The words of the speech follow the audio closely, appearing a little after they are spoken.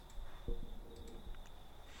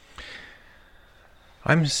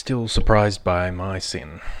I'm still surprised by my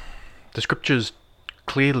sin. The scriptures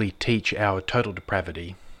clearly teach our total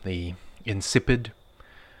depravity, the insipid,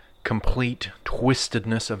 complete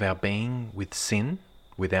twistedness of our being with sin,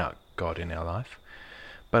 without God in our life.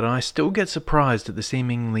 But I still get surprised at the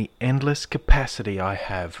seemingly endless capacity I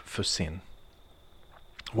have for sin.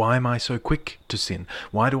 Why am I so quick to sin?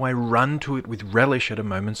 Why do I run to it with relish at a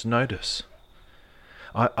moment's notice?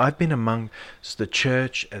 I've been amongst the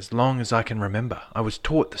church as long as I can remember. I was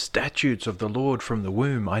taught the statutes of the Lord from the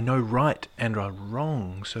womb. I know right and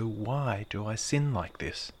wrong, so why do I sin like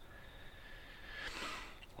this?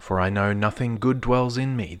 For I know nothing good dwells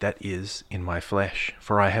in me, that is, in my flesh.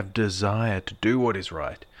 For I have desire to do what is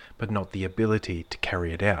right, but not the ability to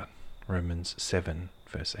carry it out. Romans 7,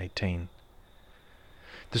 verse 18.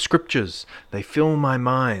 The scriptures, they fill my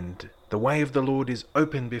mind. The way of the Lord is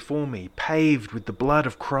open before me, paved with the blood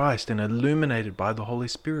of Christ and illuminated by the Holy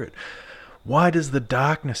Spirit. Why does the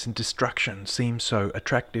darkness and destruction seem so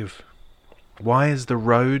attractive? Why is the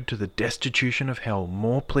road to the destitution of hell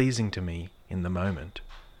more pleasing to me in the moment?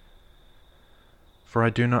 For I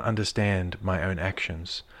do not understand my own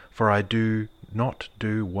actions, for I do not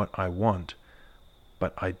do what I want,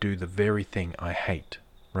 but I do the very thing I hate.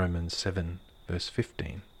 Romans 7, verse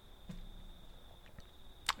 15.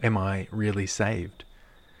 Am I really saved?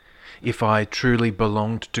 If I truly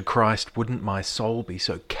belonged to Christ, wouldn't my soul be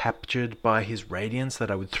so captured by his radiance that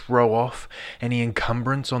I would throw off any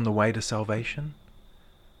encumbrance on the way to salvation?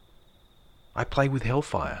 I play with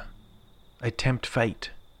hellfire. I tempt fate.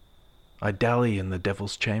 I dally in the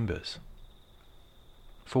devil's chambers.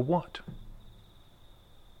 For what?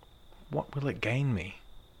 What will it gain me?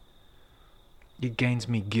 It gains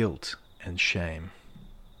me guilt and shame.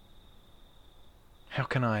 How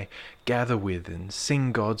can I gather with and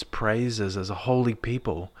sing God's praises as a holy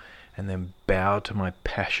people and then bow to my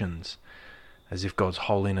passions as if God's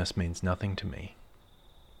holiness means nothing to me?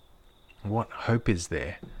 What hope is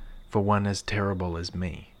there for one as terrible as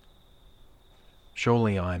me?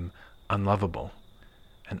 Surely I'm unlovable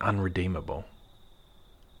and unredeemable.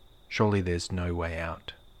 Surely there's no way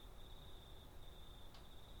out.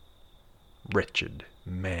 Wretched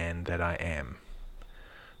man that I am.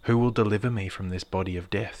 Who will deliver me from this body of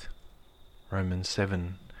death? Romans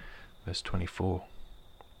 7, verse 24.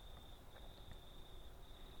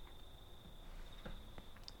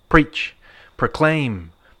 Preach,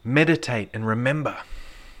 proclaim, meditate, and remember.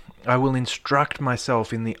 I will instruct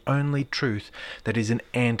myself in the only truth that is an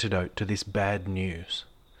antidote to this bad news.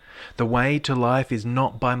 The way to life is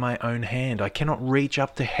not by my own hand. I cannot reach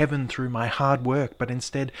up to heaven through my hard work, but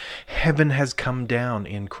instead heaven has come down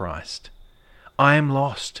in Christ. I am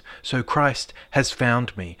lost, so Christ has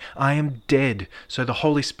found me. I am dead, so the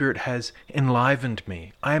Holy Spirit has enlivened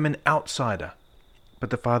me. I am an outsider, but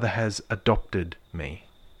the Father has adopted me.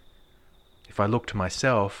 If I look to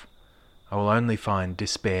myself, I will only find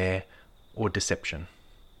despair or deception,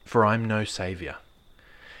 for I am no saviour.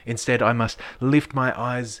 Instead, I must lift my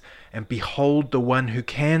eyes and behold the one who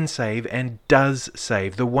can save and does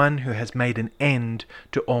save, the one who has made an end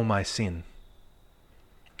to all my sin.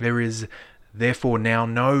 There is therefore now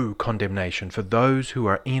no condemnation for those who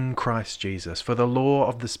are in Christ Jesus, for the law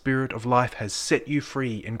of the Spirit of life has set you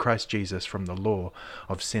free in Christ Jesus from the law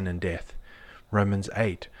of sin and death. Romans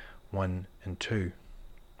 8, 1 and 2.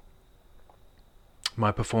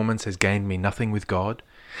 My performance has gained me nothing with God.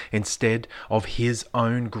 Instead of his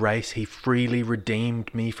own grace, he freely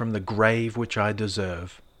redeemed me from the grave which I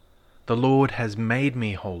deserve. The Lord has made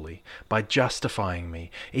me holy by justifying me,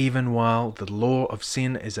 even while the law of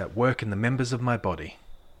sin is at work in the members of my body.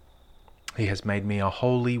 He has made me a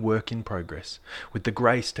holy work in progress, with the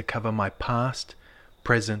grace to cover my past,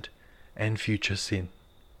 present, and future sin.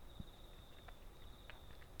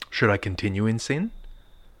 Should I continue in sin?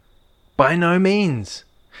 By no means.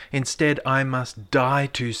 Instead, I must die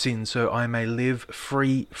to sin so I may live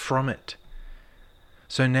free from it.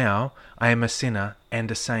 So now I am a sinner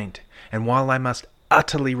and a saint, and while I must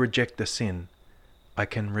utterly reject the sin, I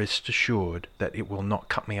can rest assured that it will not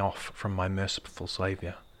cut me off from my merciful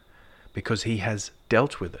Saviour, because he has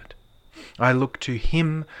dealt with it. I look to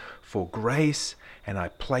him for grace, and I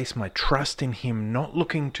place my trust in him, not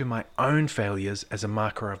looking to my own failures as a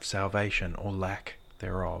marker of salvation or lack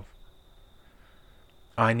thereof.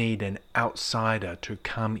 I need an outsider to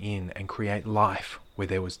come in and create life where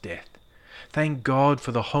there was death. Thank God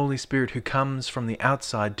for the Holy Spirit who comes from the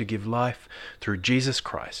outside to give life through Jesus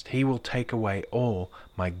Christ. He will take away all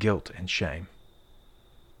my guilt and shame.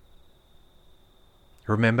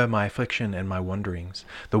 Remember my affliction and my wanderings,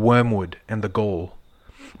 the wormwood and the gall.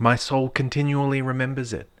 My soul continually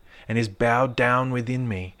remembers it, and is bowed down within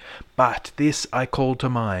me. But this I call to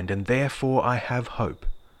mind, and therefore I have hope.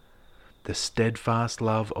 The steadfast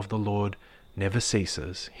love of the Lord never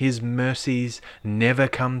ceases. His mercies never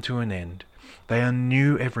come to an end. They are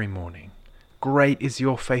new every morning. Great is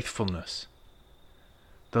your faithfulness.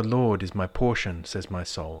 The Lord is my portion, says my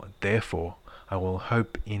soul, and therefore I will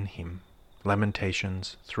hope in him.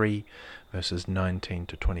 Lamentations 3, verses 19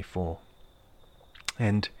 to 24.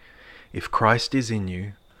 And if Christ is in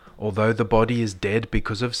you, although the body is dead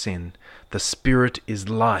because of sin, the Spirit is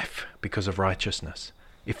life because of righteousness.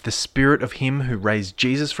 If the Spirit of him who raised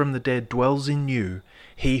Jesus from the dead dwells in you,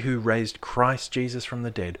 he who raised Christ Jesus from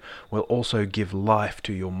the dead will also give life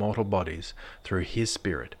to your mortal bodies through his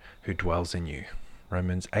Spirit who dwells in you.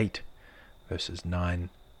 Romans 8, verses 9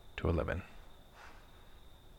 to 11.